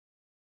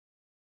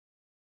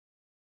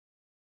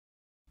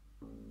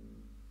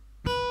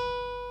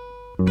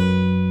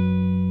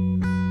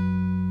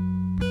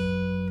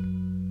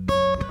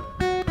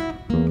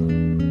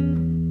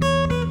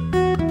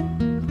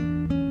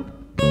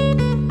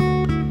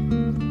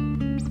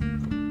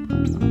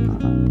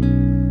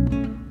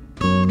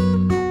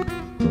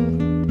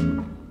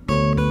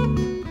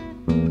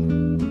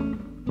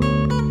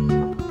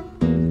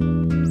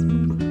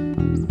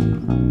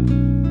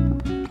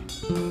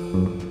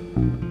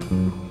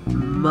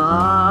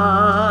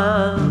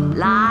My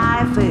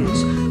life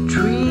is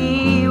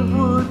 3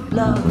 wood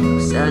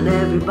blocks, and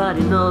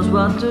everybody knows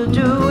what to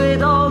do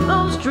with all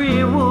those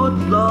 3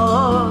 wood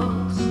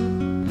blocks.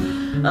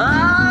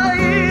 I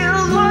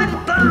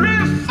light them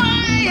in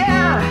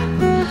fire.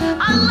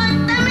 I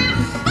light them in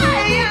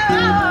fire.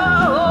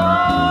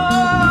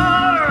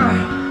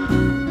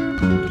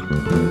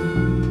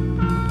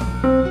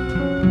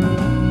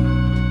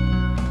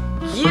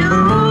 You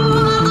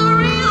the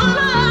real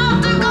love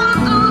to go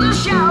to the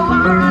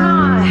shower, and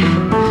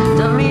I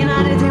don't mean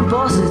anything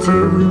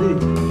positive with it.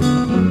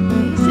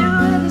 It's you,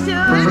 it's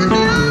you, it's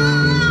you.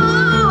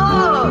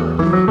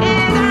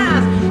 It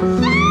is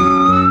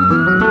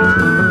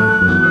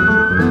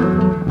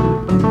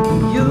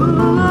you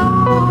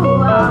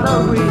are the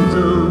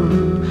reason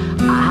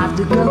I have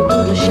to go to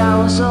the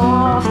shower so